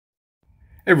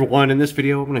Hey everyone, in this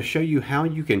video I'm going to show you how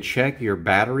you can check your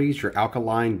batteries, your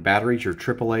alkaline batteries, your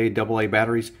AAA, AA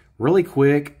batteries really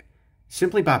quick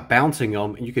simply by bouncing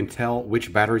them, and you can tell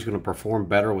which battery is going to perform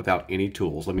better without any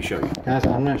tools. Let me show you. Guys,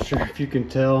 I'm not sure if you can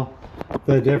tell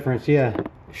the difference. Yeah, it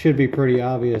should be pretty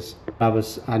obvious.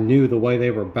 I knew the way they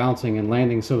were bouncing and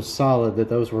landing so solid that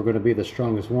those were going to be the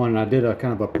strongest one, and I did a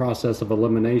kind of a process of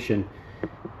elimination,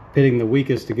 pitting the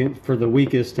weakest for the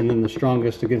weakest and then the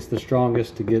strongest against the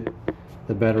strongest to get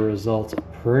the better results.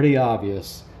 Pretty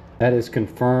obvious. That is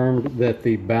confirmed that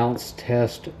the bounce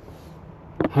test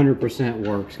 100%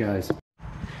 works, guys.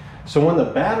 So when the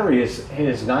battery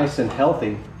is nice and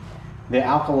healthy, the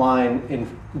alkaline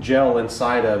gel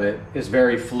inside of it is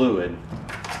very fluid.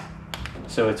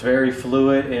 So it's very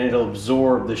fluid and it'll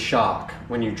absorb the shock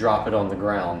when you drop it on the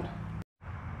ground.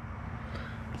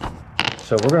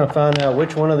 So we're going to find out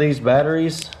which one of these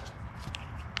batteries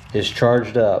is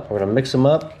charged up. We're going to mix them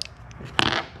up.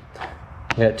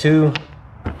 We got two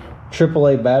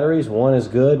AAA batteries. One is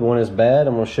good, one is bad.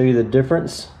 I'm going to show you the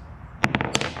difference.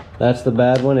 That's the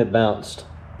bad one. It bounced.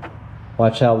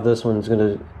 Watch how this one's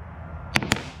going to,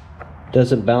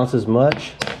 doesn't bounce as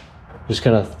much. Just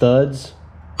kind of thuds.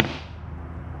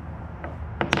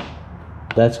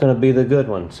 That's going to be the good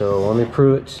one. So let me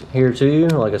prove it here to you.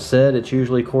 Like I said, it's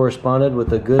usually corresponded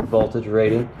with a good voltage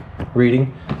reading.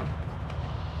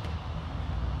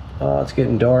 It's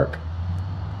getting dark.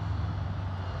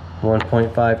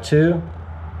 1.52,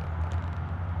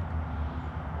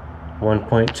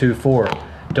 1.24.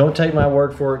 Don't take my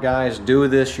word for it, guys. Do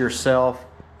this yourself.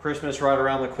 Christmas right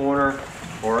around the corner,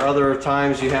 or other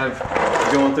times you're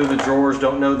going through the drawers,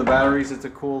 don't know the batteries. It's a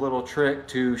cool little trick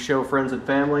to show friends and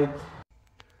family.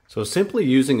 So simply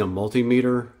using a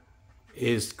multimeter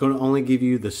is going to only give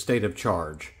you the state of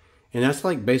charge. And that's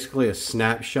like basically a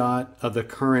snapshot of the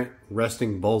current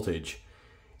resting voltage.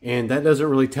 And that doesn't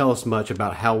really tell us much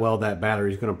about how well that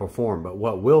battery is going to perform. But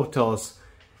what will tell us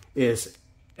is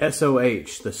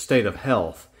SOH, the state of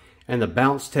health. And the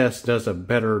bounce test does a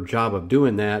better job of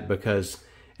doing that, because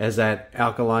as that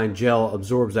alkaline gel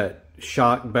absorbs that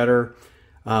shock better,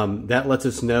 that lets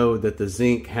us know that the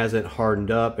zinc hasn't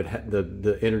hardened up,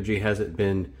 the energy hasn't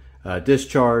been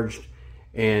discharged,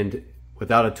 and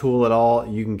without a tool at all,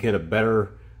 you can get a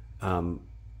better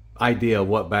idea of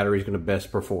what battery is going to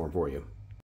best perform for you.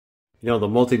 You know, the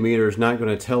multimeter is not going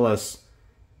to tell us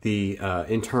the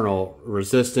internal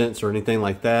resistance or anything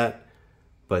like that,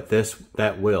 but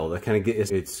that will. That kind of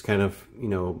it's kind of, you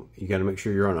know, you got to make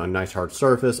sure you're on a nice hard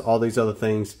surface. All these other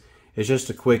things. It's just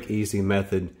a quick, easy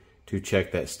method to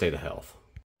check that state of health.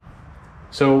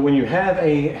 So when you have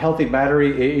a healthy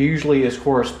battery, it usually is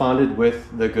corresponded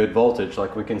with the good voltage,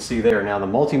 like we can see there. Now the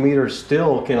multimeter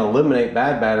still can eliminate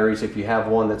bad batteries. If you have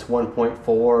one that's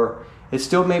 1.4, it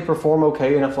still may perform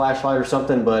okay in a flashlight or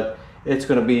something, but it's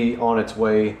going to be on its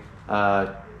way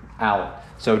out.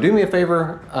 So do me a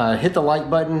favor, hit the like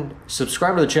button,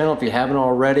 subscribe to the channel if you haven't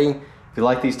already. If you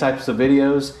like these types of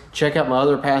videos, check out my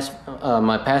other past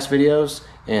videos,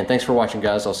 and thanks for watching,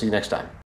 guys. I'll see you next time.